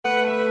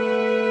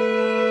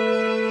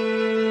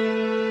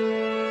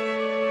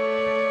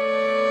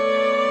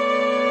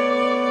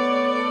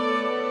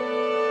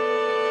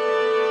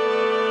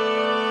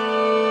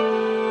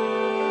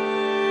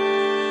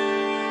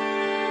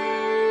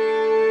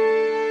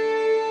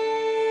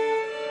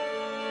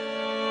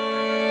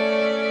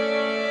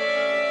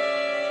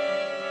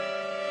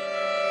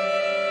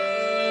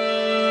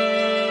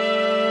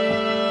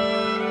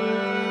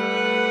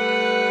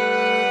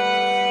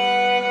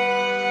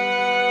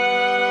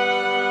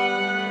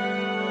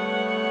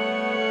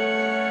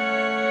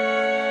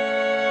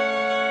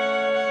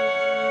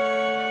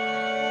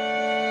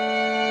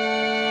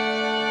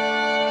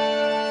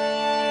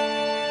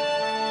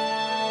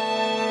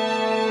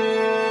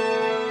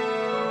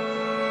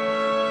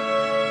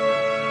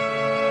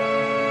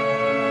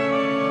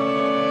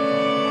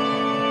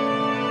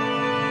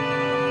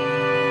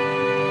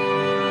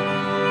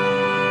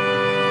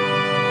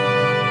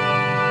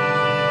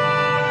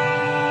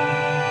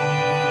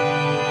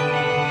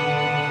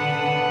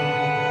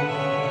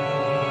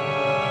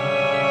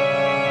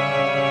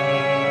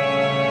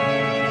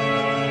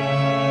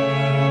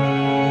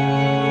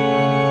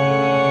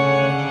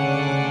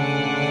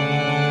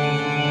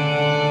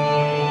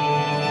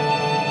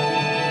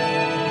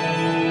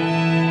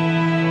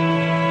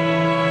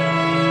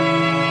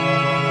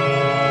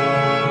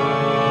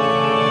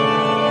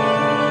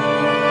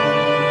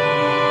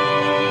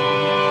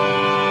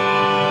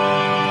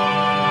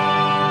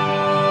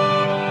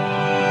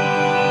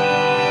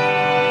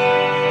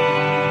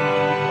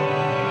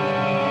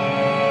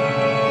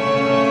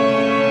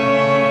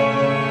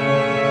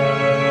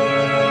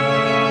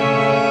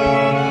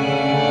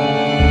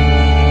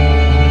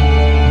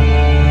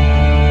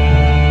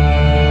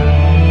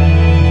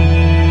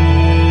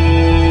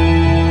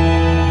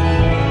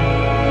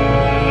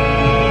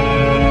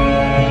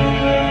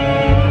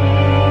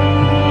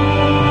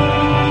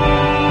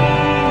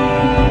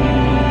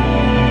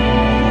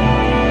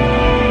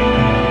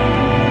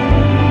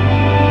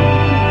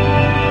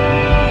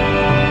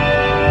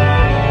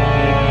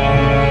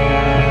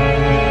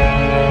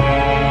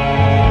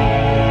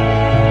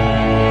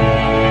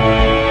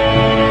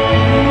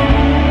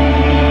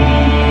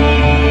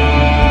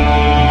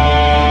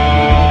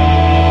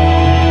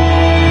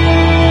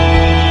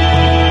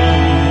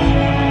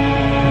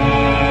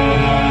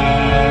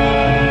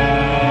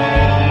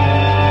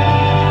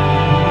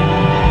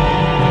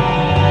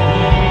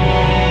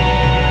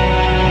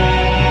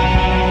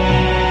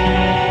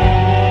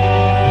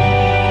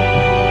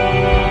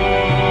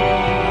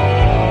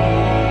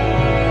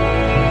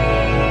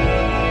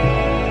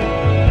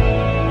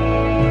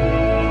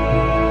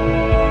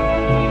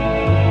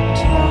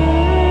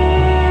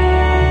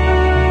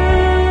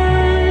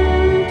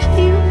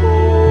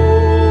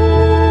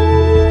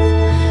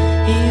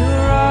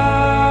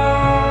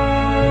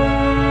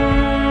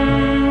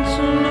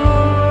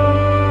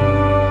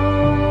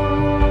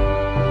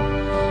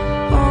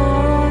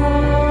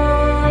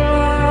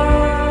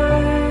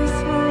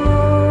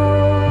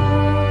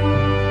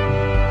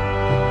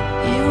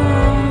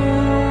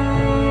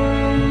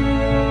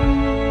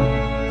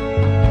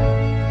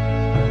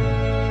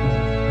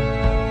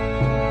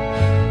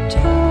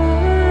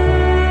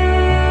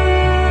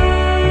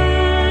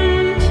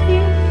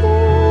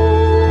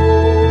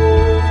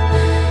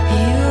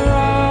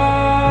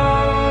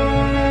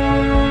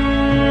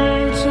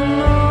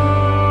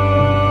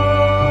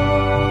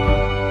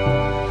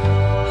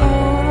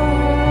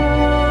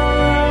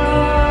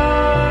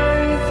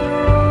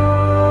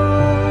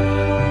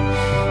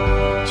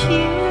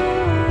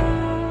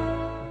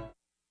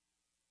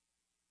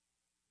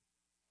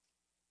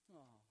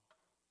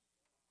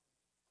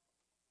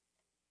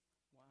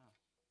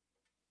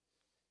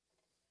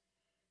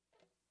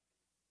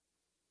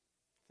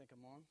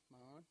on? Am I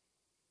on?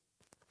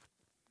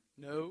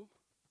 No?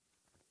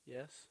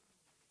 Yes?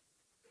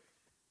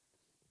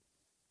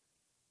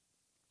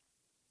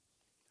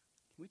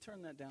 Can we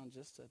turn that down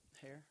just a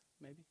hair,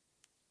 maybe?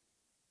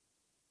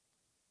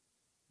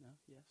 No?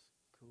 Yes?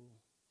 Cool.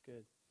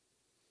 Good.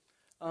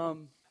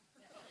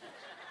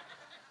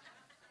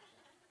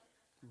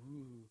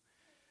 Ooh.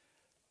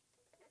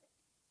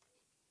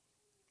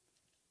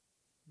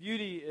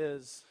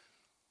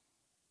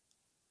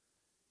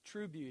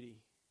 True beauty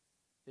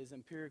is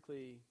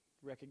empirically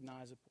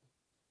recognizable.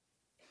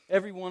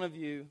 Every one of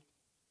you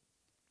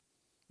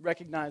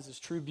recognizes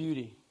true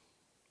beauty.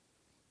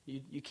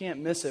 You can't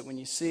miss it when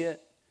you see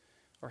it,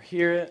 or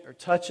hear it, or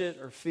touch it,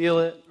 or feel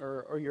it,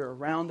 or you're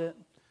around it.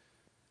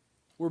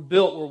 We're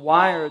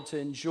wired to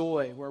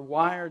enjoy. We're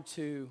wired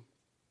to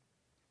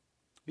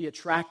be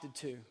attracted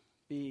to,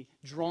 be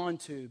drawn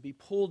to, be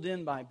pulled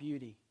in by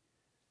beauty.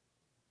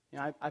 You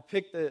know, I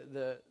picked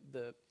the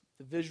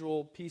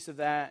visual piece of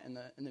that and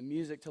the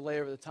music to lay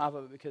over the top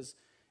of it because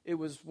it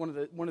was one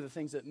of the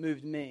things that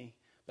moved me.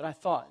 But I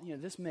thought,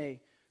 this may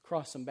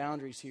cross some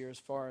boundaries here as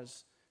far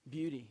as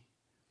beauty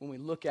when we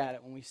look at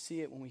it, when we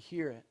see it, when we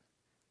hear it.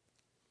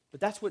 But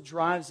that's what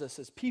drives us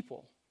as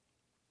people.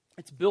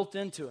 It's built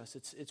into us.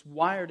 It's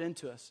wired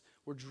into us.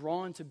 We're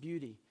drawn to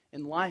beauty.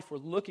 In life, we're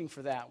looking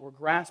for that. We're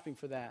grasping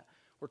for that.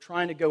 We're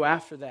trying to go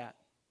after that.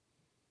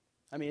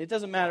 I mean, it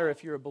doesn't matter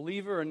if you're a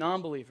believer or a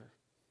non-believer.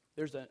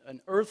 There's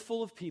an earth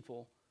full of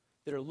people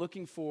that are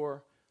looking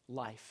for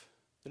life.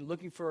 They're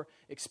looking for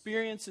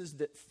experiences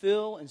that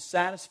fill and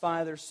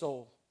satisfy their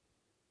soul,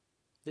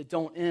 that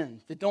don't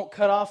end, that don't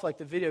cut off like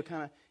the video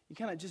you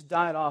kind of just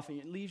died off and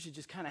it leaves you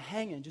just kind of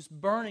hanging, just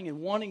burning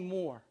and wanting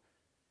more.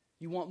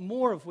 You want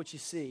more of what you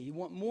see. You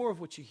want more of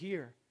what you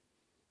hear.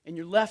 And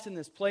you're left in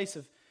this place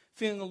of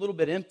feeling a little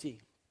bit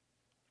empty.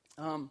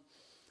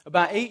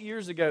 About 8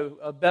 years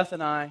ago, Beth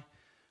and I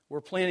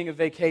were planning a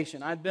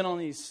vacation. I'd been on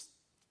these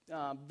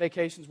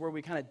vacations where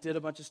we kind of did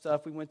a bunch of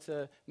stuff. We went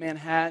to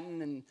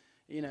Manhattan and,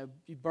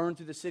 you burned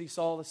through the city,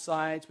 saw all the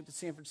sights, went to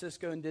San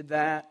Francisco and did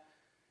that.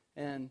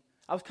 And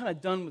I was kind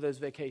of done with those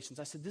vacations.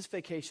 I said, this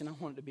vacation, I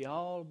want it to be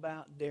all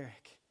about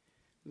Derek.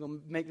 We're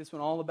going to make this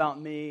one all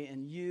about me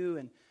and you,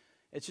 and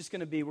it's just going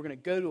to be, we're going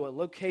to go to a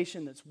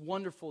location that's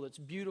wonderful, that's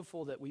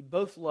beautiful, that we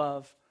both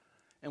love,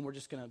 and we're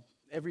just going to,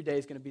 every day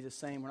is going to be the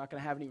same. We're not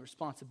going to have any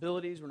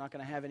responsibilities. We're not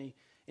going to have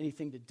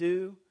anything to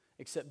do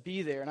except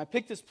be there. And I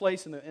picked this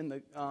place in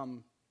the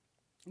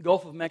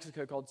Gulf of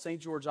Mexico called St.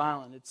 George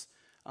Island. It's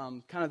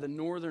kind of the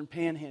northern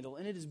panhandle,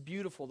 and it is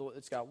beautiful.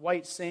 It's got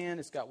white sand.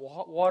 It's got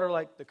water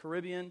like the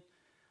Caribbean.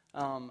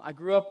 I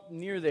grew up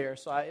near there,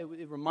 so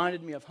it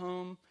reminded me of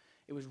home.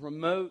 It was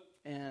remote,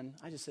 and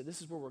I just said,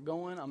 this is where we're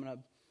going. I'm going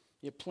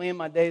to plan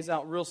my days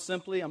out real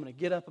simply. I'm going to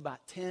get up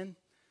about 10.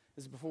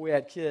 This is before we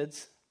had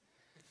kids.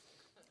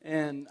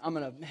 And I'm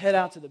going to head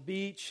out to the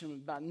beach.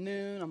 And about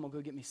noon, I'm going to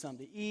go get me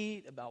something to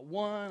eat. About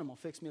 1, I'm going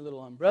to fix me a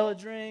little umbrella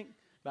drink.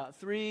 About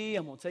 3,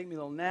 I'm going to take me a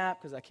little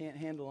nap because I can't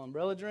handle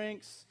umbrella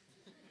drinks.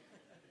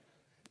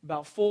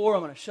 About 4,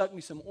 I'm going to shuck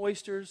me some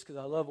oysters because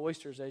I love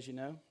oysters, as you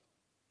know.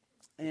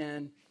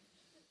 And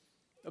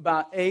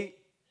about 8,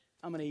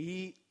 I'm going to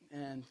eat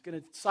and going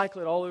to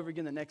cycle it all over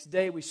again the next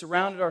day. We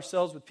surrounded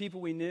ourselves with people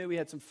we knew. We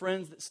had some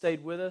friends that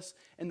stayed with us.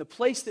 And the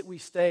place that we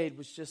stayed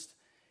was just,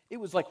 it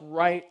was like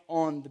right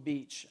on the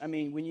beach. I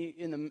mean, when you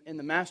in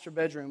the master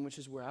bedroom, which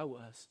is where I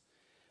was,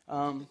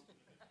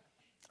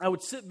 I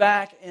would sit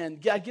back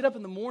and I'd get up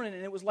in the morning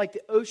and it was like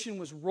the ocean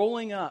was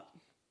rolling up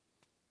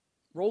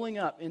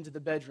into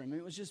the bedroom.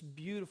 It was just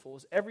beautiful. It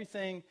was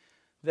everything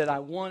that I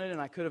wanted and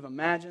I could have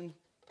imagined.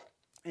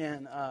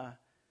 And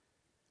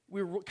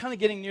we were kind of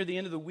getting near the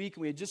end of the week,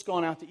 and we had just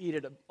gone out to eat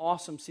at an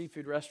awesome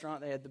seafood restaurant.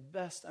 They had the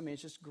best,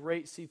 it's just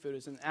great seafood.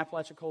 It's in the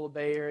Apalachicola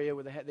Bay area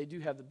where they do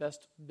have the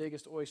best,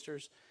 biggest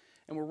oysters.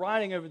 And we're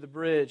riding over the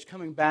bridge,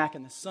 coming back,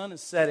 and the sun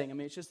is setting.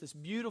 It's just this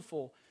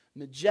beautiful,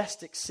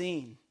 majestic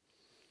scene.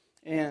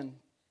 And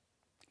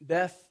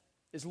Beth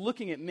is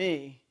looking at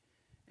me,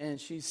 and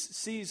she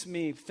sees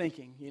me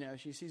thinking,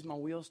 she sees my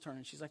wheels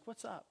turning. She's like,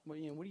 what's up? What are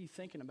you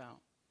thinking about?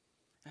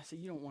 I said,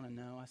 you don't want to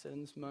know. I said,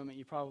 in this moment,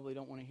 you probably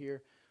don't want to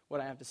hear what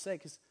I have to say,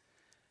 because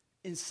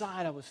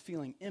inside I was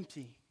feeling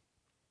empty.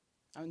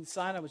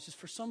 Inside I was just,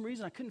 for some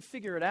reason, I couldn't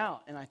figure it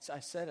out. And I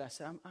said, I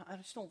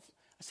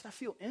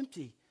feel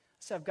empty. I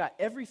said, I've got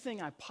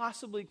everything I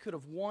possibly could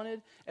have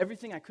wanted,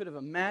 everything I could have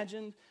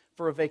imagined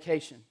for a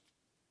vacation.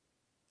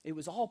 It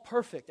was all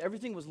perfect.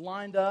 Everything was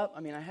lined up.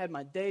 I had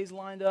my days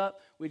lined up.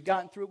 We'd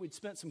gotten through it. We'd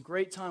spent some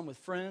great time with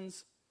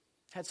friends,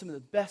 had some of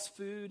the best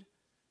food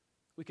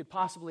we could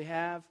possibly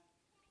have.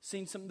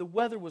 The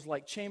weather was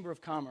like Chamber of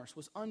Commerce,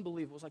 was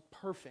unbelievable. It was like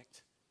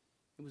perfect.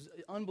 It was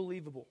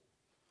unbelievable.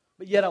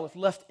 But yet I was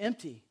left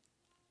empty.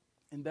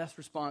 And Beth's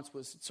response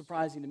was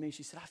surprising to me.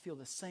 She said, I feel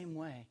the same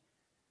way.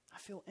 I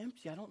feel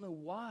empty. I don't know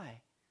why.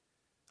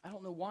 I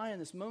don't know why in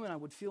this moment I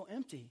would feel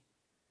empty.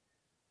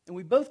 And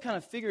we both kind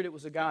of figured it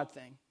was a God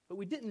thing. But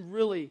we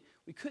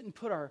couldn't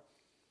put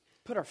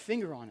our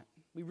finger on it.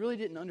 We really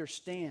didn't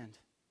understand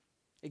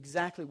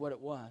exactly what it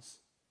was.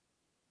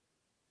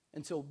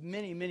 until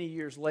many, many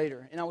years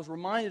later. And I was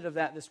reminded of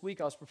that this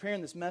week. I was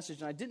preparing this message,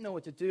 and I didn't know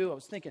what to do. I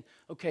was thinking,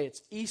 okay,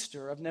 it's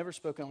Easter. I've never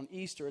spoken on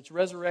Easter. It's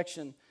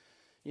Resurrection,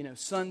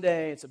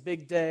 Sunday. It's a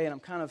big day, and I'm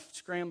kind of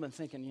scrambling,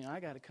 thinking, I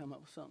got to come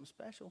up with something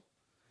special.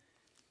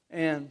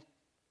 And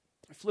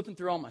I'm flipping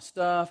through all my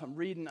stuff. I've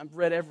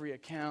read every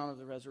account of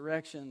the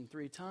resurrection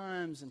 3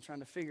 times and trying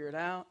to figure it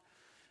out.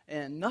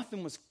 And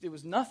it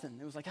was nothing.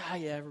 It was like,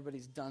 yeah,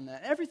 everybody's done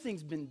that.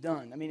 Everything's been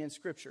done. In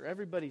Scripture.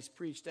 Everybody's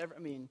preached.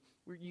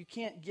 You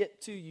can't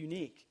get too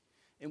unique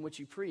in what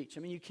you preach.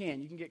 You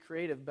can get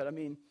creative, but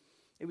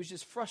it was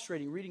just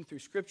frustrating reading through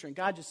Scripture. And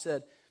God just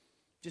said,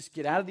 just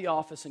get out of the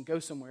office and go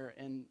somewhere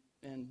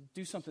and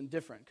do something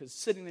different. Because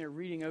sitting there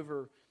reading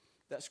over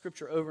that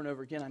Scripture over and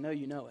over again, I know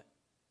you know it.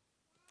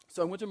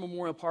 So I went to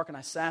Memorial Park and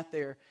I sat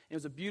there. It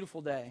was a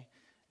beautiful day.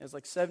 It was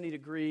like 70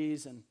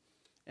 degrees, and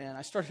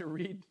I started to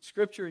read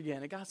Scripture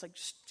again. And God's like,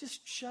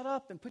 just shut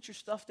up and put your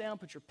stuff down,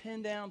 put your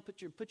pen down,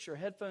 put your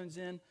headphones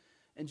in,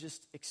 and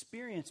just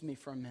experience me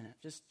for a minute.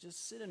 Just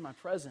sit in my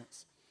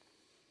presence.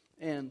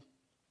 And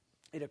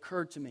it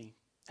occurred to me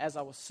as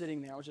I was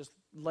sitting there. I was just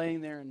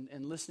laying there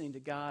and listening to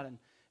God and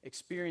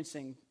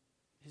experiencing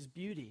His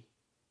beauty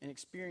and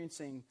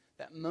experiencing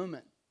that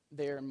moment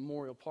there in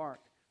Memorial Park.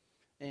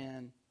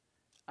 And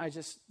I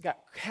just got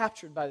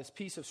captured by this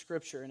piece of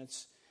Scripture, and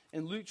it's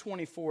in Luke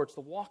 24. It's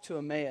the walk to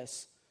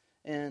Emmaus.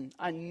 And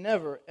I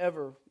never,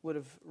 ever would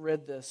have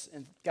read this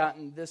and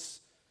gotten this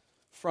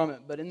from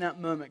it. But in that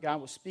moment,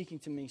 God was speaking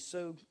to me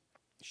so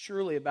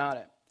surely about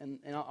it. And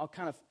I'll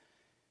kind of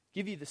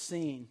give you the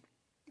scene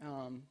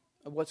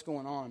of what's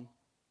going on.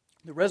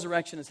 The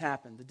resurrection has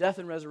happened. The death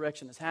and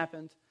resurrection has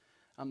happened.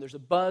 There's a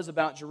buzz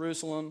about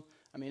Jerusalem.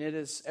 It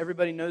is,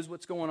 everybody knows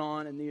what's going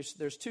on. And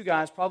there's 2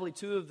 guys, probably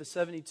 2 of the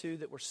 72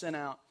 that were sent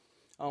out.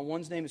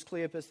 One's name is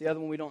Cleopas. The other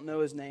one, we don't know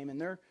his name. And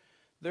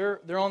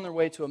they're on their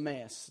way to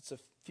Emmaus. It's a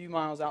few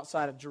miles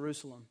outside of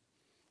Jerusalem.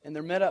 And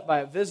they're met up by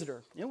a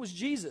visitor. It was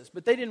Jesus,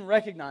 but they didn't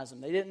recognize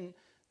him. They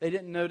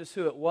didn't notice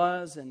who it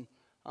was. And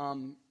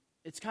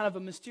it's kind of a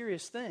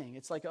mysterious thing.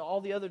 It's like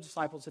all the other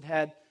disciples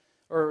had,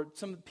 or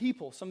some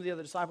of the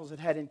other disciples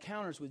had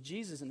encounters with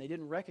Jesus, and they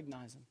didn't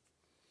recognize him.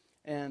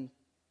 And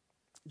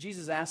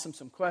Jesus asked them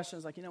some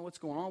questions, like, what's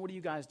going on? What are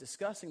you guys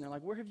discussing? They're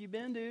like, where have you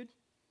been, dude?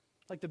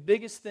 Like the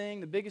biggest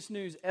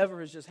news ever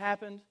has just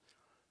happened.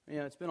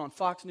 It's been on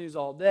Fox News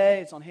all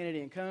day. It's on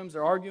Hannity and Combs.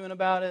 They're arguing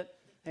about it.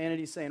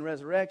 Hannity's saying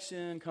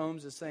resurrection.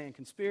 Combs is saying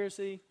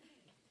conspiracy.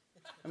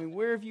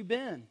 Where have you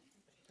been?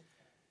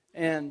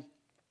 And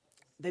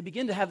they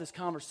begin to have this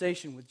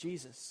conversation with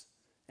Jesus.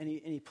 And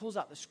he pulls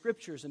out the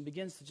Scriptures and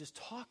begins to just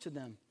talk to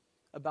them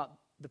about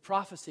the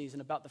prophecies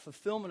and about the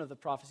fulfillment of the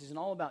prophecies and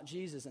all about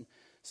Jesus. And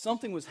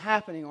something was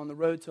happening on the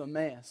road to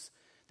Emmaus.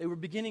 They were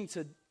beginning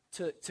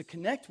to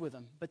connect with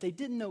him, but they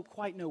didn't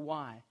quite know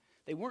why.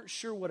 They weren't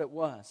sure what it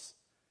was.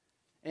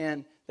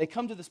 And they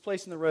come to this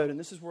place in the road, and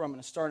this is where I'm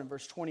going to start in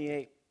verse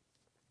 28.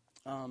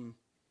 Let me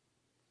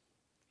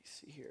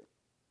see here.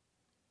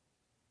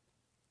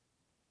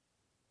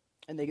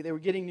 And they were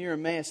getting near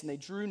Emmaus, and they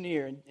drew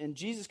near, and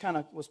Jesus kind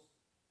of was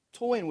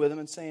toying with them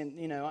and saying,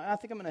 I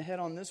think I'm going to head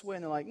on this way.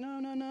 And they're like,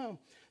 no.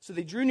 So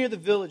they drew near the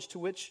village to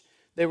which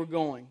they were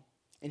going,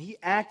 and he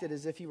acted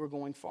as if he were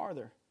going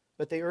farther.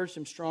 But they urged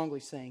him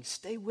strongly, saying,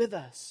 stay with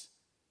us,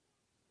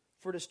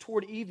 for it is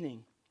toward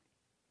evening,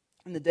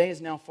 and the day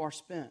is now far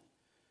spent.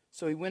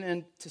 So he went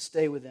in to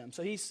stay with them.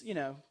 So he's,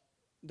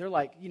 they're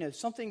like,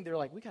 something, they're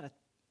like, we got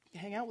to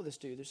hang out with this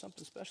dude. There's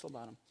something special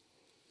about him.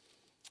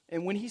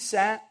 And when he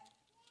sat,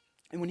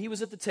 and when he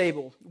was at the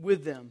table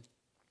with them,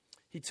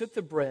 he took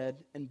the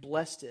bread and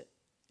blessed it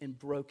and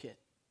broke it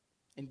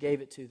and gave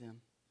it to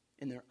them.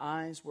 And their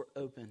eyes were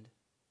opened,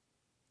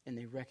 and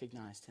they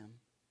recognized him.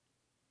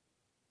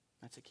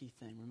 That's a key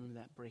thing. Remember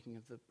that breaking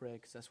of the bread,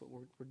 because that's what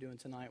we're doing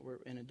tonight. We're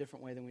in a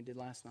different way than we did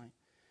last night.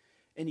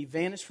 And he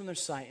vanished from their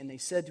sight, and they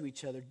said to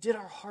each other, did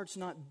our hearts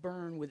not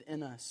burn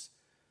within us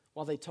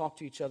while we talked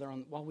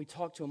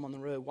to him on the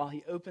road, while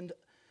he opened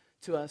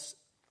to us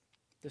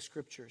the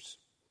Scriptures?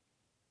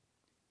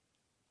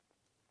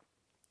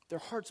 Their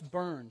hearts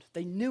burned.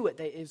 They knew it.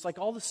 It was like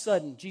all of a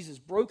sudden, Jesus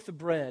broke the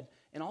bread,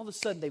 and all of a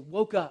sudden they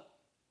woke up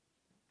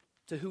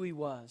to who he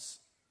was.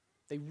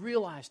 They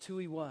realized who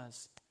he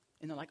was.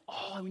 And they're like,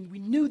 we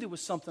knew there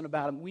was something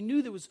about him. We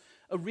knew there was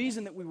a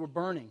reason that we were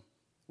burning.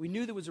 We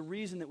knew there was a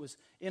reason that was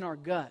in our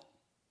gut.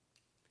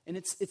 And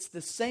it's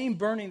the same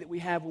burning that we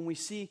have when we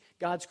see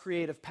God's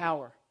creative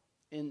power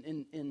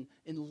in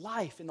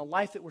life, in the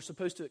life that we're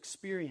supposed to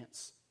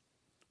experience.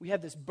 We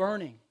have this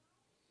burning.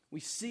 We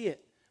see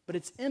it, but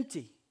it's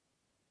empty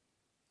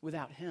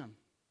without him.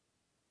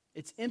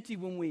 It's empty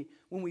when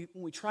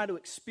we try to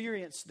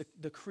experience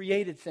the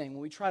created thing,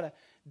 when we try to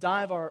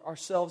dive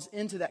ourselves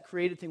into that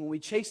created thing, when we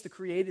chase the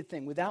created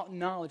thing without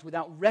knowledge,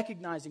 without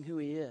recognizing who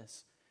he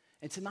is.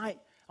 And tonight,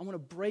 I want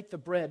to break the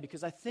bread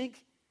because I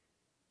think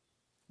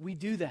we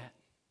do that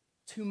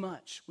too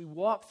much. We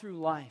walk through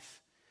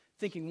life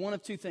thinking one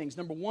of two things.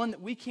 Number one, that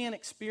we can't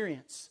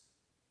experience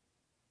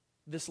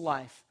this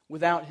life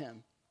without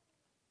him.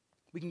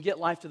 We can get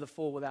life to the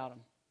full without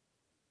him.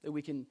 That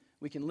we can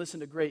we can listen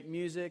to great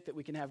music, that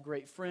we can have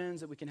great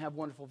friends, that we can have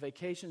wonderful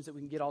vacations, that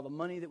we can get all the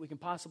money that we can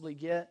possibly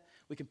get.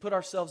 We can put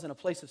ourselves in a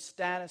place of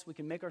status. We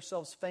can make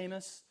ourselves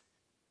famous,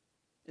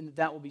 and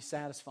that will be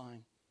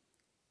satisfying.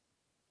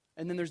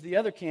 And then there's the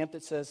other camp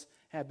that says,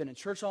 hey, I've been in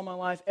church all my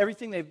life.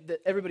 Everything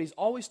that everybody's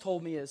always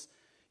told me is,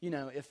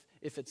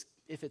 if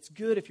it's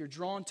good, if you're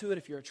drawn to it,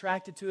 if you're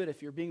attracted to it,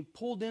 if you're being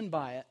pulled in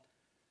by it,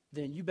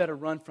 then you better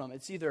run from it.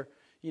 It's either,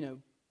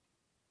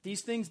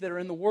 these things that are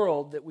in the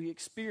world that we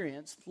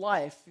experience,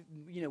 life,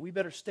 we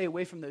better stay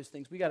away from those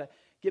things. We got to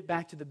get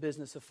back to the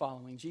business of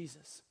following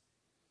Jesus.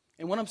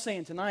 And what I'm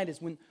saying tonight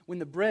is when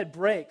the bread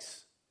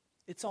breaks,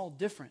 it's all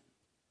different.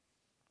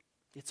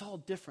 It's all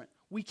different.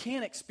 We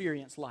can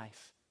experience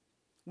life.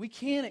 We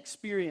can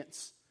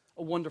experience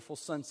a wonderful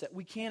sunset.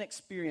 We can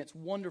experience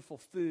wonderful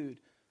food.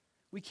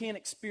 We can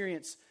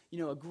experience,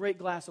 a great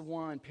glass of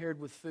wine paired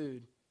with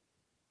food.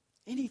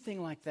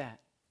 Anything like that.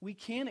 We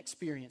can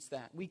experience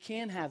that. We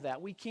can have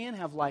that. We can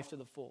have life to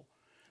the full.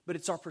 But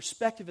it's our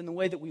perspective and the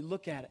way that we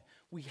look at it.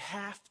 We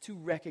have to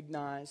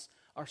recognize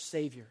our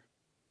Savior.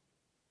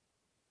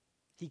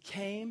 He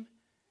came,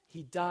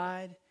 He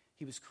died,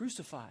 He was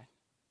crucified,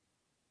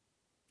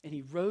 and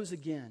He rose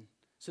again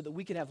so that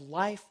we could have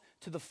life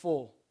to the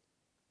full.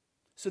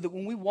 So that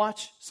when we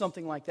watch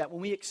something like that,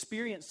 when we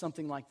experience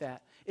something like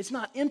that, it's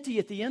not empty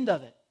at the end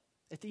of it.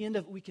 At the end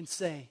of it, we can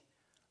say,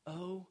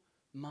 oh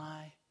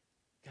my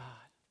God,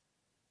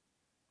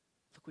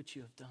 look what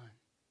you have done.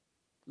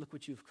 Look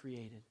what you have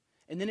created.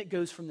 And then it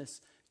goes from this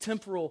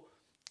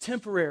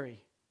temporary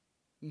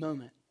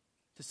moment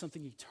to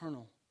something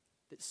eternal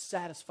that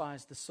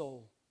satisfies the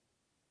soul.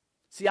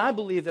 See, I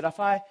believe that if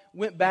I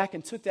went back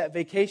and took that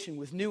vacation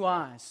with new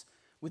eyes,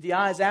 with the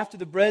eyes after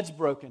the bread's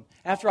broken,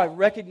 after I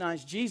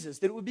recognized Jesus,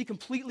 that it would be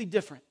completely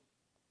different.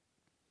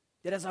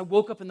 That as I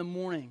woke up in the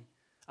morning,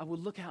 I would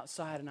look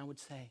outside and I would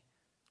say,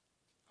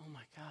 oh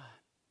my God,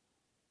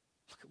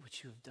 look at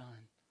what you have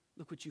done.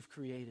 Look what you've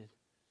created.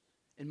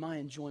 And my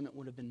enjoyment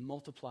would have been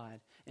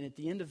multiplied. And at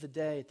the end of the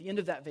day, at the end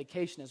of that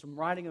vacation, as I'm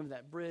riding over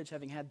that bridge,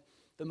 having had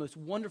the most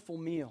wonderful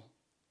meal,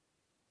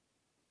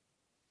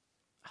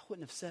 I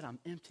wouldn't have said I'm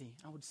empty.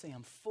 I would say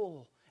I'm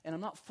full. And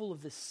I'm not full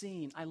of this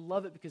scene. I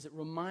love it because it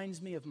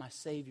reminds me of my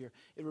Savior.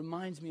 It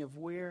reminds me of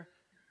where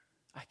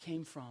I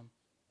came from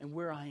and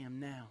where I am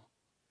now.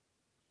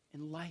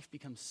 And life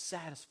becomes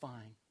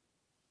satisfying.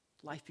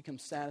 Life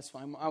becomes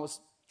satisfying. I was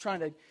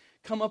trying to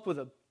come up with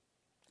a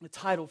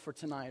title for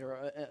tonight or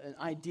an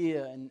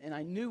idea, and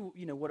I knew,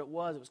 what it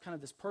was. It was kind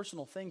of this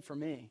personal thing for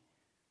me.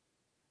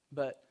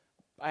 But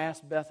I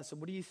asked Beth, I said,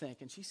 what do you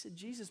think? And she said,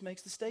 Jesus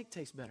makes the steak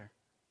taste better.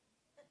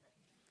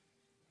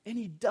 And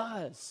He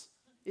does.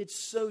 It's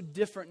so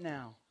different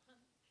now.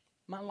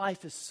 My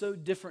life is so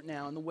different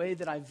now in the way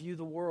that I view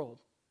the world.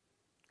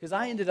 Because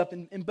I ended up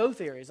in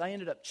both areas. I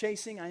ended up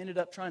chasing. I ended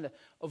up trying to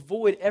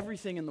avoid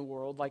everything in the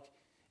world.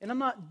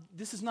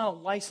 This is not a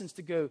license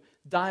to go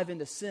dive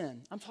into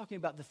sin. I'm talking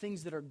about the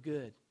things that are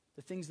good,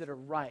 the things that are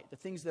right, the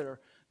things that are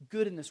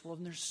good in this world.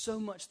 And there's so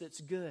much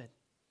that's good.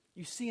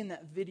 You see in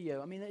that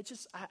video,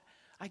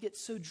 I get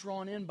so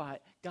drawn in by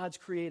it, God's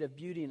creative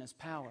beauty and His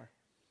power.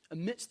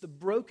 Amidst the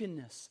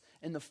brokenness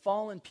and the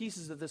fallen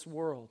pieces of this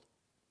world.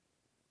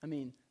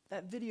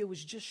 That video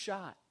was just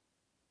shot.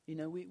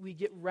 We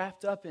get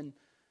wrapped up in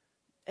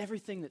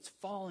everything that's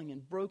falling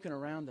and broken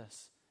around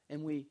us.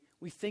 And we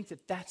think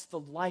that that's the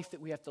life that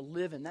we have to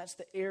live in. That's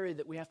the area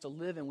that we have to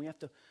live in. We have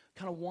to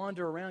kind of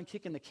wander around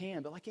kicking the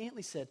can. But like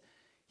Antley said,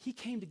 He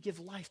came to give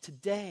life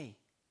today,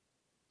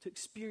 to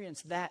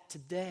experience that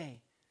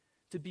today,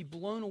 to be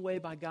blown away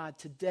by God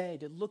today,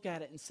 to look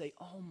at it and say,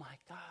 oh my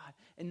God,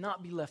 and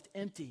not be left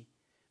empty,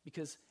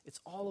 because it's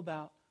all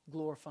about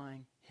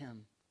glorifying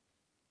Him.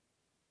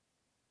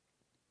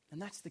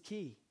 And that's the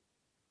key.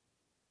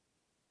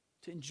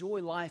 To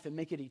enjoy life and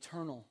make it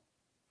eternal.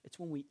 It's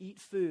when we eat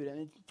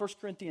food. 1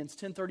 Corinthians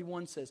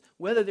 10:31 says,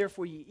 whether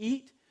therefore you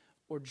eat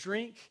or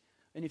drink,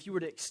 and if you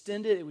were to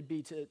extend it, it would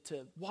be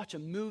to watch a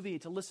movie,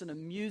 to listen to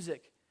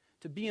music,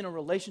 to be in a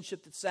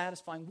relationship that's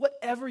satisfying.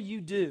 Whatever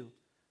you do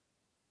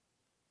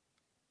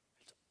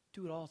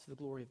it all to the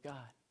glory of God.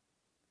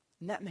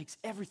 And that makes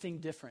everything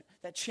different.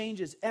 That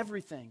changes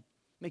everything.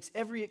 Makes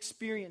every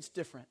experience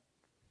different.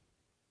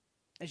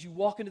 As you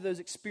walk into those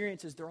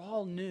experiences, they're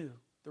all new.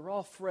 They're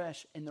all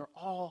fresh. And they're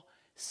all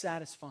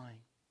satisfying.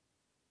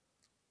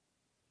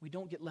 We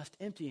don't get left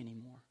empty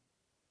anymore.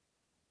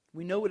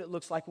 We know what it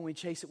looks like when we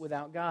chase it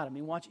without God.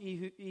 Watch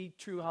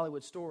True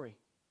Hollywood Story.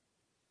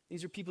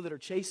 These are people that are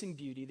chasing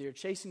beauty. They're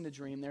chasing the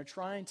dream. They're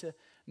trying to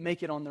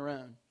make it on their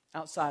own,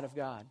 outside of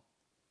God.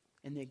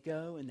 And they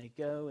go, and they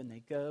go, and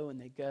they go,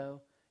 and they go.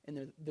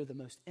 And they're the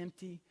most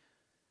empty,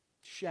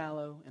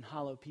 shallow, and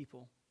hollow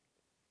people.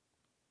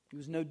 It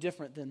was no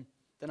different than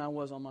I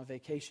was on my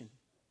vacation.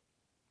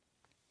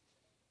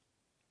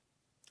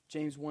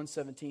 James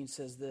 1:17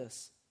 says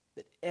this,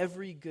 that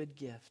every good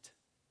gift,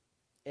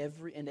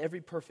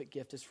 every perfect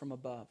gift is from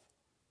above,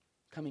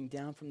 coming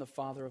down from the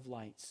Father of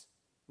lights,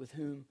 with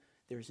whom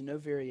there is no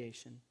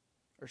variation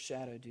or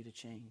shadow due to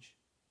change.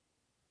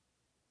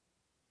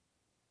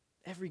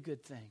 Every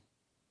good thing.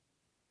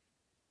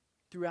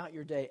 throughout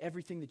your day,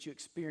 everything that you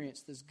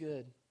experience that's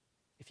good,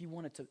 if you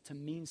want it to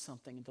mean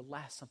something and to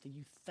last something,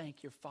 you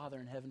thank your Father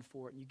in heaven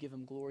for it and you give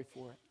him glory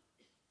for it.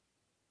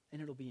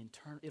 And it'll be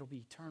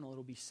eternal,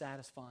 it'll be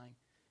satisfying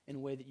in a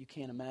way that you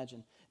can't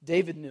imagine.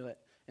 David knew it.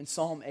 In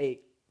Psalm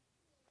 8,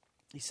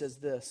 he says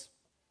this,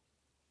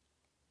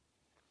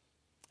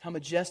 "How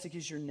majestic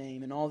is your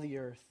name in all the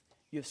earth.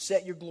 You have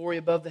set your glory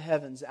above the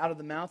heavens. Out of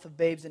the mouth of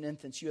babes and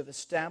infants you have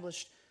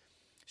established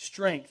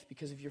strength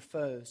because of your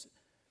foes,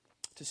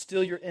 to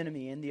still your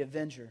enemy and the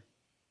avenger.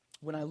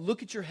 When I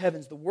look at your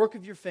heavens, the work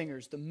of your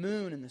fingers, the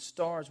moon and the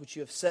stars which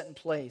you have set in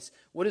place,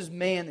 what is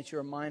man that you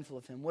are mindful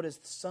of him? What is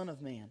the Son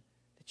of Man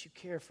that you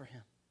care for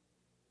him?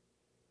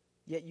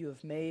 Yet you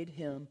have made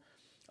him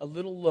a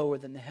little lower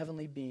than the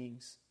heavenly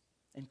beings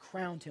and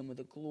crowned him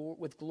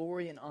with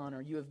glory and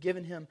honor. You have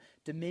given him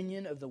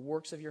dominion of the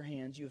works of your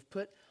hands. You have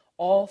put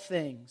all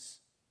things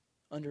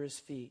under his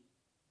feet,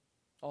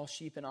 all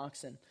sheep and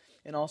oxen,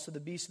 and also the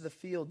beasts of the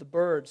field, the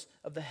birds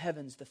of the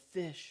heavens, the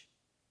fish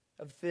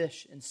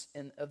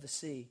and of the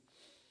sea,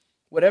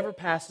 whatever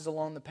passes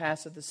along the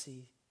paths of the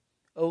sea.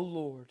 O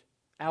Lord,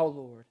 our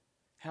Lord,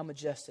 how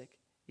majestic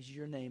is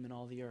your name in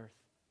all the earth."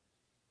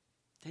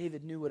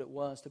 David knew what it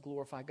was to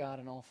glorify God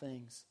in all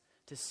things,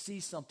 to see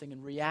something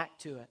and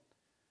react to it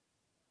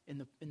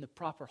in the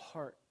proper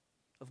heart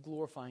of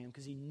glorifying him,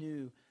 because he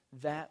knew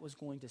that was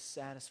going to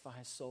satisfy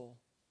his soul.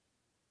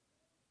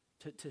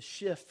 To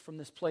shift from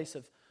this place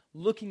of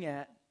looking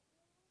at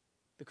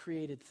the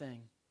created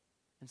thing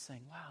and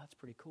saying, wow, that's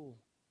pretty cool.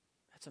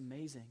 That's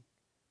amazing.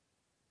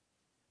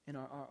 And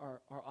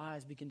our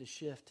eyes begin to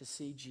shift to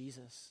see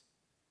Jesus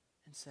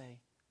and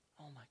say,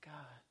 oh my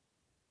God,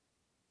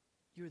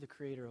 you're the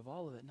creator of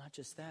all of it. Not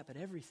just that, but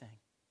everything.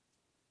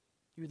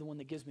 You're the one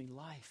that gives me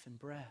life and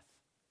breath.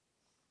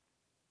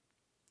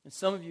 And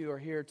some of you are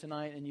here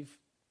tonight and you're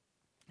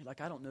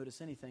like, I don't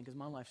notice anything because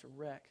my life's a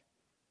wreck.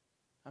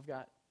 I've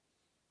got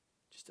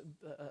just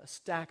a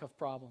stack of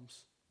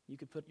problems. You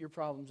could put your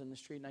problems in the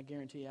street and I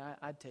guarantee you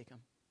I'd take them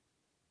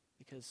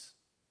because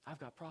I've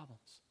got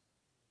problems.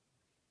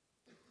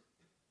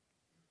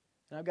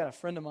 And I've got a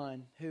friend of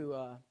mine who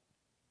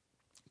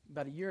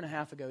about a year and a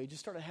half ago, he just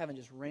started having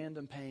just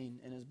random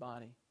pain in his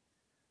body.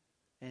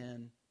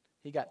 And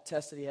he got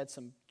tested. He had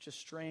some just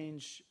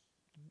strange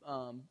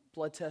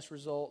blood test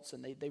results,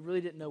 and they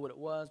really didn't know what it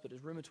was, but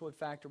his rheumatoid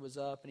factor was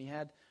up, and he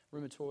had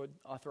rheumatoid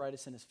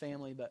arthritis in his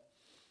family, but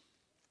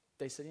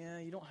they said, yeah,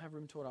 you don't have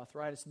rheumatoid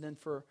arthritis. And then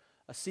for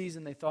a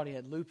season, they thought he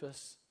had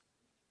lupus.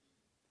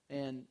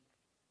 And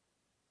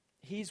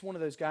he's one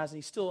of those guys, and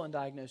he's still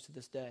undiagnosed to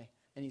this day.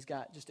 And he's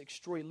got just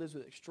he lives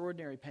with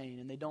extraordinary pain,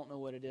 and they don't know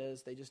what it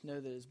is. They just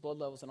know that his blood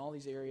levels in all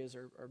these areas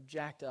are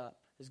jacked up.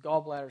 His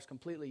gallbladder is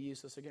completely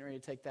useless. They're getting ready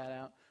to take that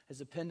out.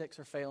 His appendix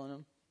are failing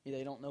him.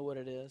 They don't know what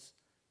it is.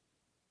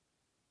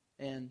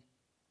 And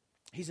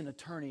he's an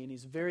attorney, and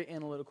he's very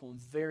analytical and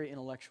very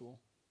intellectual.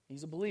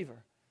 He's a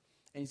believer.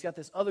 And he's got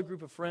this other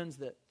group of friends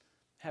that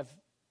have,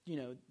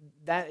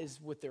 that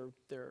is what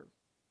their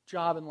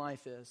job in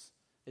life is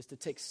to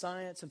take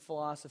science and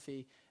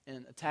philosophy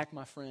and attack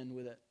my friend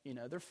with it.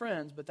 They're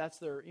friends, but that's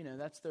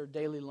their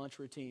daily lunch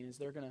routine. Is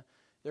they're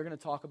gonna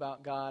talk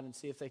about God and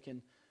see if they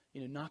can,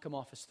 knock him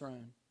off his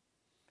throne.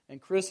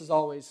 And Chris has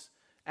always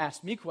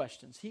asked me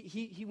questions.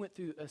 He went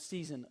through a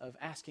season of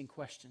asking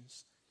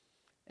questions,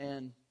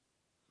 and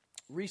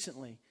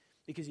recently,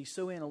 because he's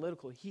so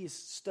analytical, he has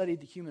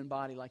studied the human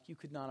body like you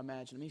could not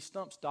imagine. I mean, he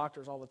stumps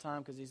doctors all the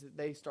time because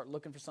they start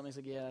looking for something. He's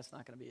like, yeah, that's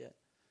not going to be it.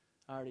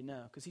 I already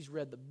know, because he's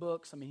read the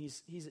books. I mean,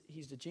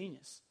 he's a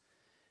genius.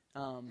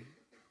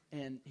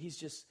 And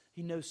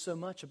he knows so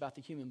much about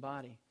the human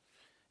body.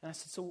 And I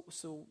said,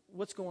 so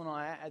what's going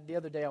on? The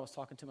other day I was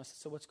talking to him. I said,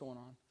 so what's going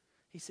on?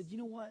 He said, you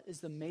know what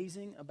is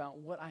amazing about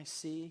what I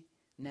see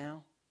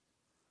now?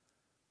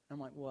 I'm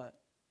like, what?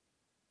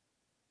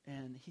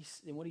 And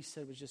what he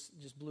said was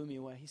just blew me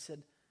away.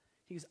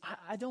 He goes,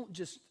 I don't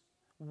just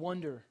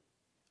wonder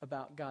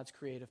about God's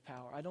creative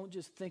power. I don't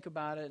just think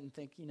about it and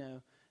think,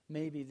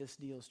 maybe this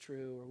deal's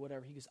true or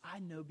whatever. He goes, I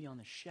know beyond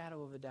the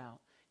shadow of a doubt.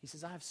 He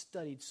says, I have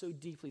studied so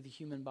deeply the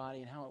human body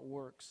and how it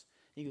works.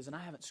 He goes, and I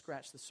haven't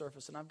scratched the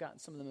surface, and I've gotten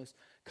some of the most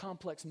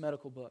complex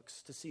medical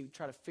books to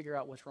try to figure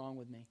out what's wrong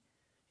with me.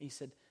 And he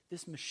said,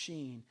 this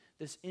machine,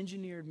 this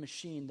engineered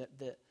machine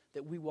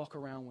that we walk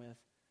around with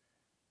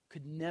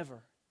could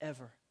never,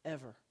 ever,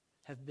 ever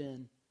have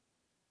been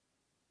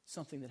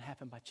something that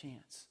happened by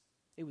chance.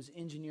 It was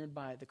engineered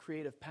by the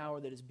creative power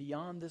that is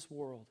beyond this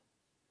world,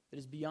 that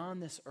is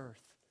beyond this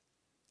earth.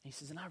 And he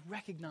says, and I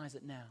recognize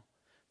it now.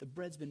 The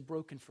bread's been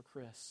broken for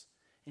Chris.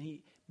 And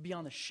he,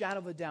 beyond the shadow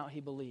of a doubt, he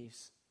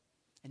believes.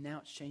 And now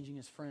it's changing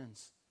his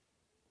friends.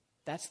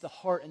 That's the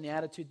heart and the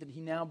attitude that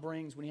he now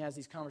brings when he has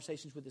these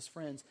conversations with his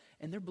friends.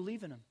 And they're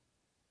believing him.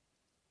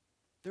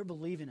 They're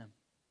believing him.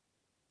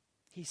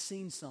 He's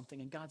seen something,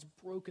 and God's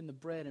broken the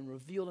bread and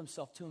revealed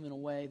himself to him in a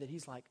way that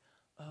he's like,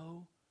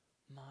 oh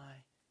my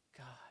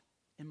God,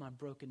 in my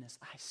brokenness,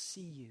 I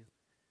see you.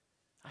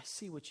 I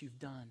see what you've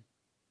done,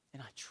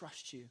 and I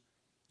trust you.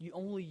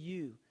 Only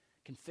you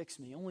can fix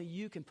me. Only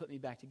you can put me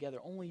back together.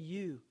 Only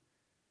you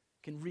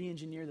can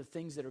re-engineer the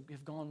things that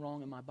have gone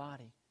wrong in my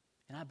body.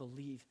 And I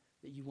believe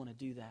that you want to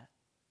do that.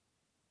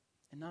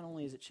 And not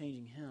only is it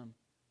changing him,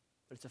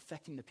 but it's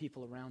affecting the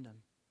people around him.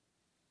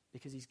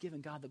 Because he's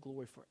given God the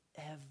glory for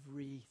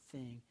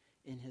everything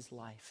in his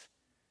life.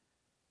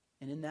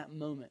 And in that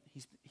moment,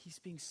 he's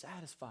being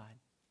satisfied.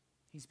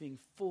 He's being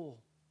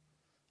full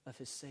of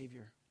his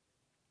Savior.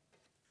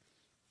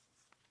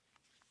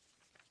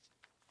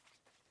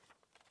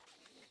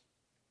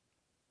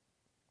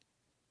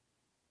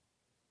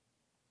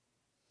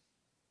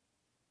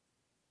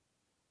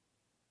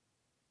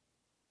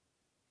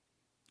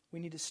 We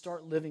need to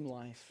start living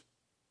life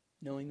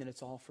knowing that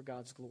it's all for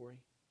God's glory.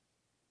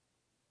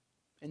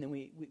 And then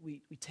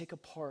we take a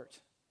part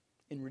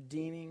in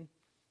redeeming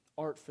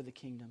art for the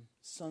kingdom,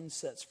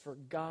 sunsets for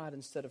God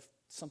instead of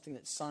something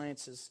that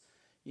science is,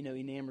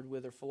 enamored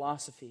with, or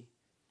philosophy,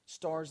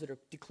 stars that are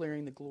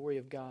declaring the glory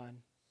of God,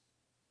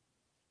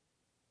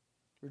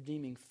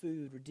 redeeming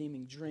food,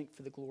 redeeming drink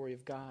for the glory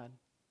of God.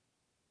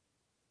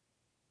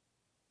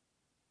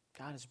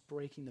 God is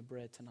breaking the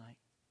bread tonight.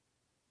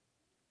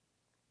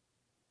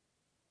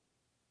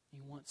 He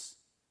wants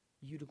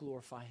you to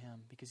glorify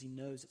him because he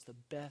knows it's the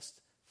best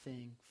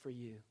thing for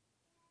you.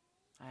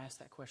 I ask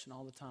that question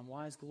all the time.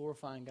 Why is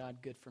glorifying God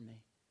good for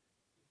me?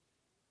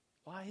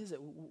 Why is it?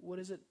 What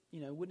is it?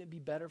 Wouldn't it be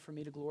better for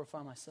me to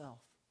glorify myself?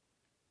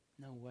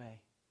 No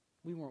way.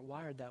 We weren't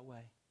wired that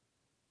way.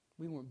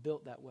 We weren't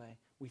built that way.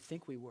 We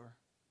think we were,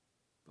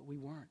 but we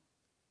weren't.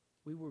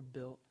 We were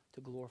built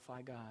to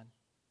glorify God.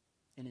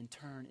 And in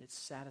turn, it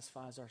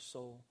satisfies our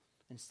soul.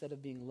 Instead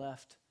of being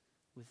left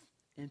with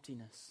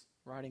emptiness,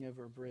 riding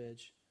over a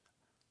bridge,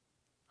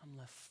 I'm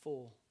left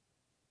full.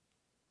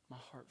 My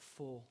heart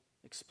full,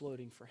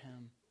 exploding for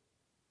him,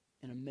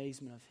 in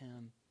amazement of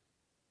him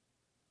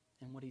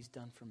and what he's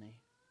done for me,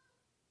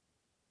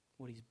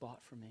 what he's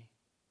bought for me.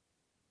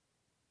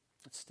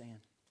 Let's stand.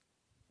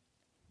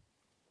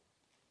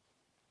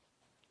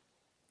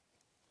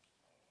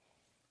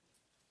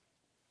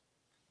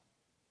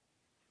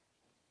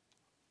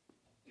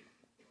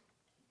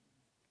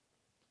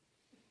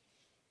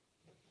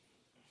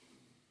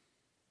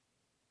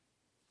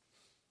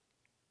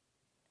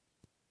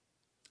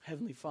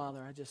 Heavenly Father,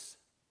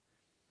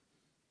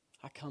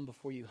 I come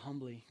before you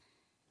humbly,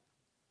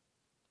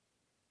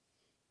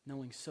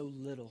 knowing so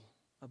little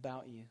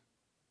about you.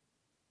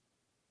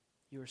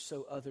 You are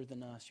so other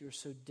than us. You are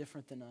so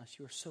different than us.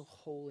 You are so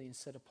holy and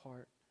set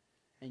apart.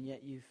 And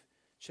yet you've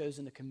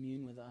chosen to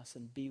commune with us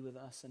and be with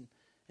us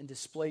and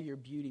display your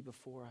beauty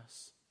before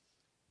us.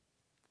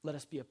 Let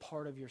us be a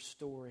part of your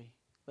story.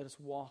 Let us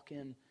walk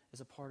in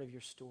as a part of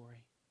your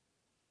story.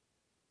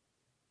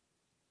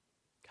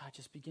 God,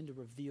 just begin to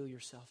reveal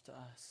yourself to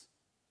us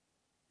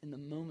in the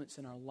moments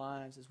in our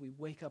lives as we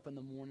wake up in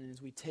the morning,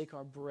 as we take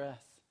our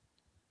breath.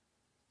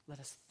 Let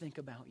us think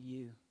about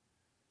you.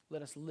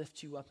 Let us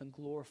lift you up and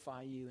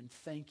glorify you and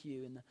thank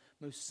you in the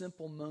most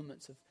simple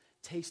moments of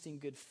tasting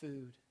good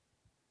food,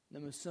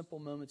 the most simple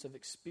moments of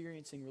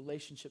experiencing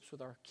relationships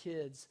with our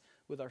kids,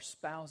 with our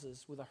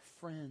spouses, with our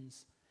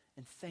friends,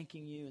 and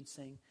thanking you and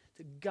saying,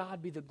 to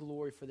God be the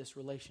glory for this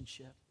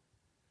relationship,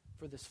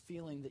 for this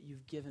feeling that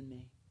you've given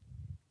me.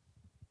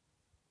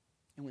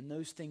 And when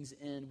those things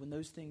end, when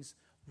those things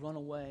run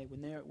away,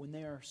 when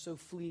they are so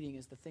fleeting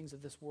as the things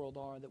of this world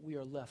are, that we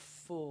are left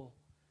full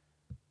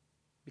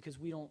because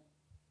we don't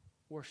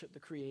worship the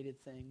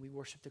created thing. We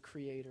worship the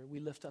Creator. We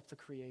lift up the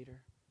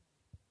Creator.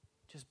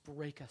 Just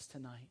break us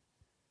tonight.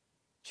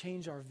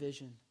 Change our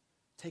vision.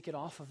 Take it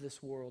off of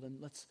this world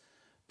and let's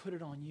put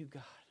it on you,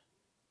 God.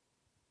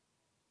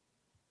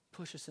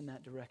 Push us in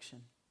that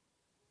direction.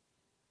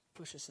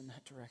 Push us in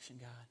that direction,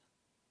 God.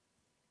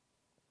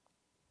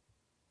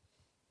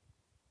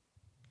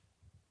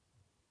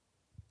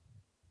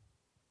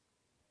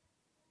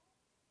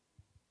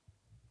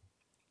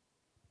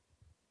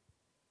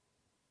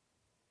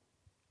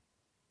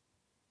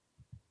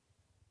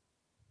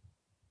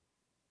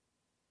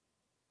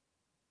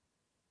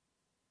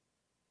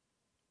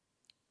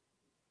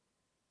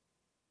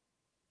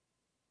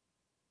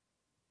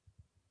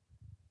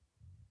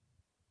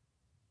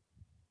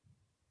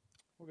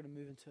 We're going to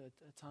move into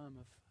a time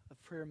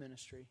of prayer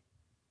ministry.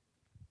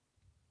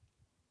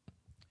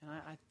 And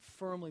I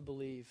firmly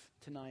believe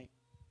tonight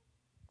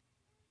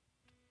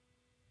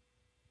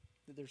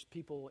that there's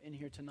people in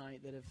here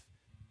tonight that have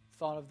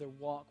thought of their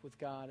walk with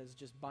God as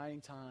just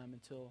biding time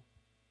until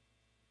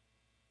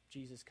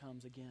Jesus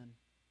comes again.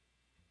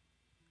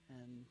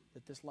 And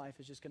that this life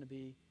is just going to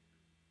be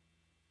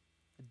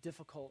a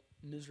difficult,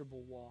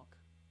 miserable walk.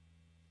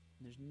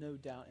 And there's no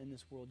doubt in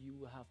this world you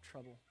will have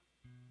trouble.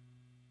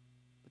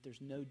 But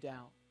there's no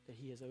doubt that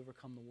he has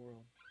overcome the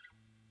world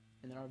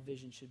and that our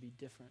vision should be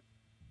different,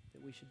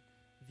 that we should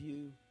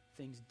view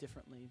things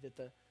differently, that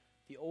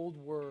the old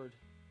word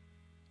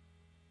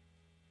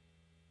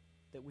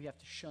that we have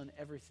to shun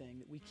everything,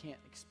 that we can't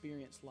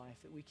experience life,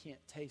 that we can't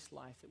taste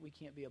life, that we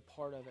can't be a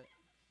part of it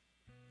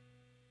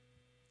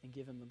and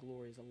give him the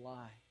glory is a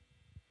lie.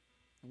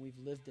 And we've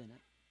lived in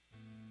it,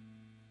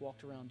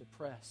 walked around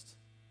depressed,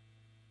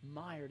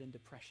 mired in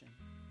depression,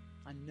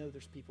 I know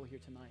there's people here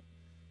tonight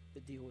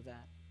that deal with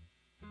that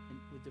and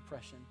with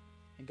depression.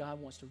 And God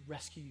wants to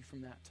rescue you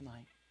from that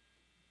tonight.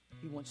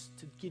 He wants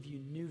to give you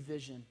new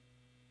vision.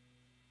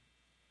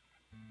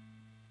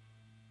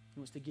 He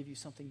wants to give you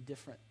something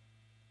different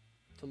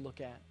to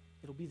look at.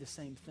 It'll be the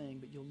same thing,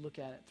 but you'll look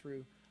at it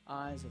through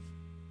eyes of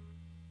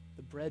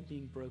the bread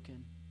being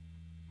broken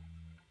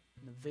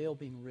and the veil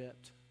being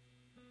ripped.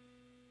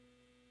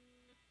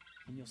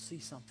 And you'll see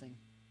something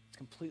that's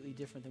completely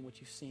different than what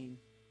you've seen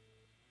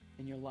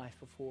in your life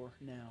before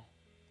now.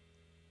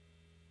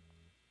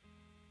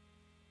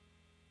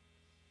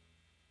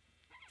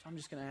 So I'm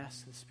just going to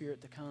ask the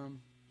Spirit to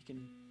come. You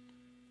can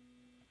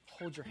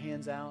hold your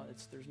hands out.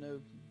 There's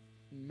no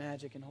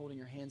magic in holding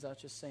your hands out,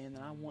 just saying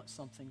that I want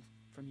something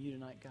from you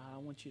tonight, God. I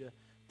want you to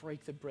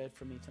break the bread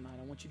for me tonight.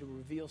 I want you to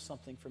reveal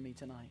something for me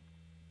tonight.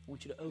 I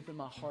want you to open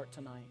my heart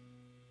tonight.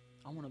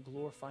 I want to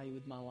glorify you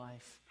with my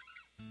life.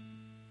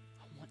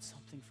 I want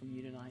something from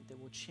you tonight that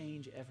will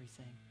change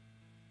everything.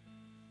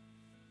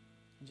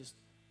 And just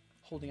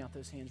holding out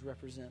those hands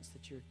represents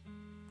that you're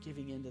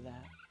giving into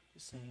that.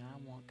 Just saying, I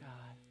want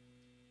God.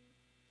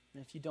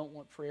 And if you don't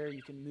want prayer,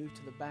 you can move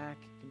to the back.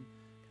 You can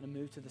kind of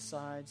move to the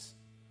sides.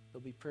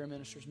 There'll be prayer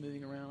ministers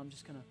moving around.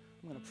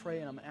 I'm going to pray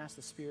and I'm going to ask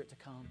the Spirit to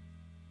come.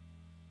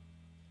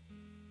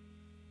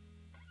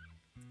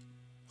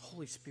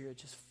 Holy Spirit,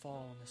 just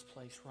fall in this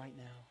place right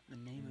now in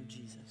the name of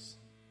Jesus.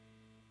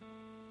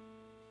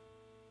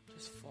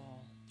 Just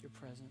fall with your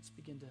presence.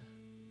 Begin to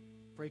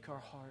break our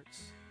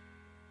hearts.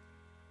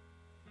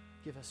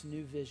 Give us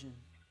new vision.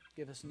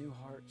 Give us new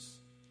hearts,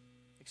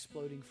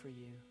 exploding for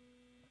you,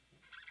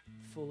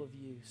 full of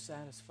you,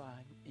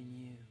 satisfied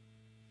in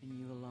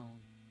you alone.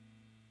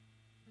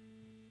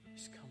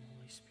 Just come,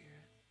 Holy Spirit.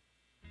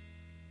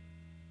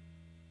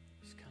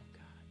 Just come,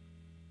 God.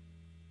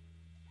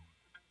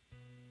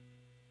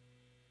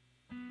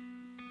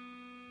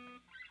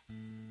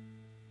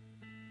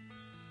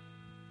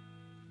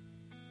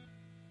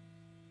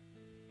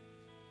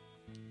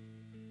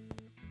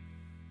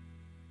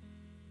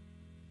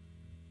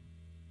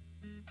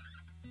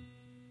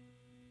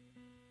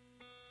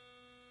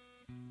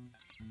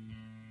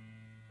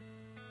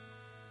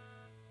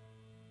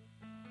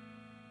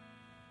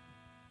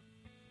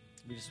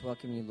 We just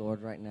welcome you,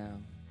 Lord, right now.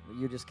 Will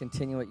you just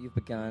continue what you've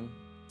begun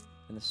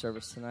in the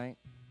service tonight?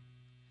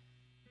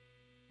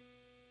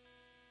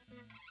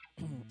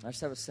 I just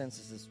have a sense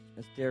as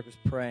Derek was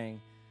praying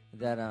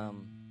that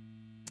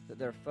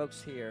there are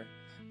folks here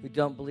who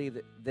don't believe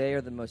that they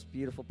are the most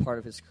beautiful part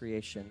of his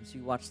creation. So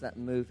you watched that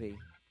movie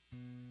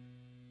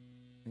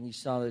and you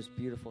saw those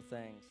beautiful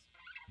things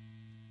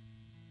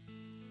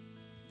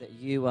that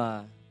you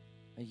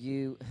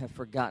have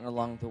forgotten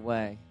along the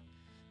way.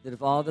 That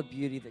of all the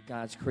beauty that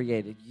God's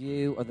created,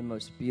 you are the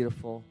most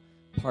beautiful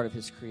part of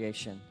his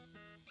creation.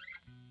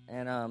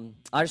 And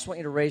I just want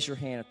you to raise your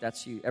hand if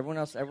that's you. Everyone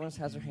else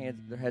has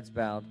their heads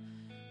bowed.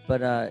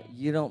 But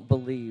you don't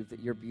believe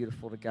that you're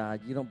beautiful to God.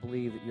 You don't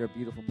believe that you're a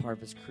beautiful part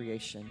of his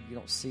creation. You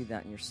don't see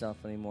that in yourself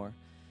anymore.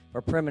 If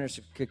our prayer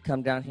minister could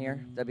come down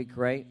here, that'd be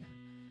great.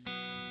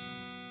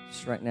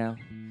 Just right now,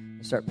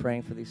 and start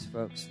praying for these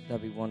folks.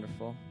 That'd be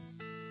wonderful.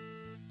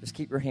 Just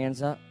keep your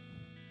hands up.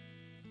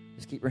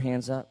 Just keep your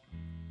hands up.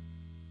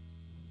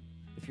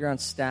 If you're on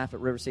staff at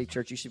River City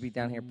Church, you should be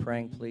down here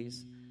praying,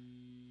 please.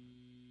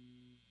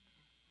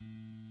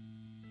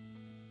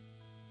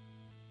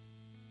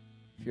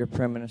 If you're a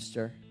prayer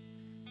minister,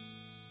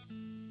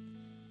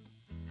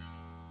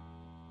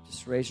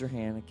 just raise your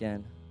hand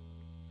again.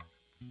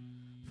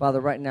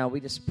 Father, right now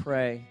we just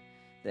pray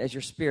that as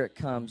your Spirit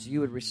comes, you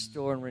would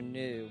restore and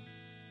renew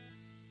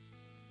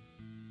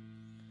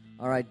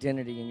our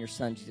identity in your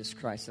Son, Jesus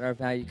Christ, that our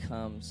value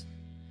comes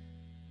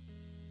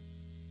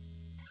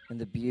in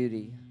the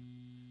beauty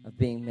of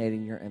being made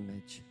in your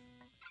image.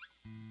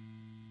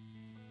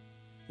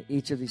 That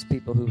each of these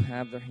people who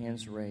have their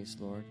hands raised,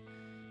 Lord,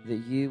 that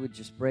you would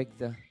just break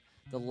the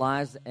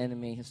lies the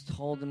enemy has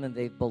told them and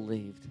they've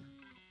believed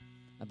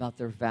about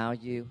their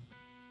value.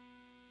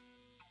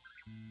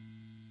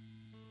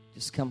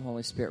 Just come,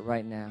 Holy Spirit,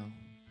 right now.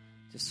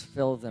 Just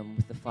fill them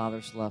with the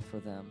Father's love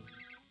for them.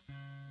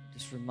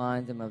 Just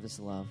remind them of his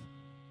love.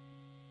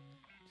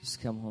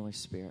 Just come, Holy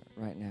Spirit,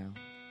 right now.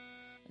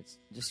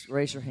 Just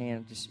raise your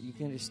hand. You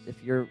can just,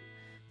 if you're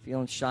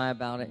feeling shy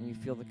about it and you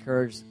feel the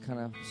courage kind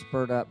of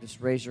spurred up, just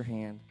raise your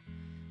hand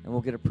and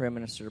we'll get a prayer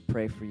minister to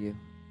pray for you.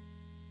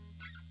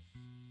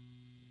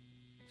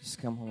 Just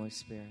come, Holy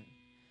Spirit.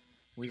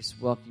 We just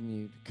welcome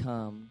you to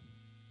come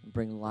and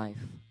bring life,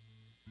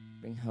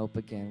 bring hope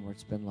again where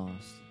it's been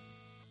lost.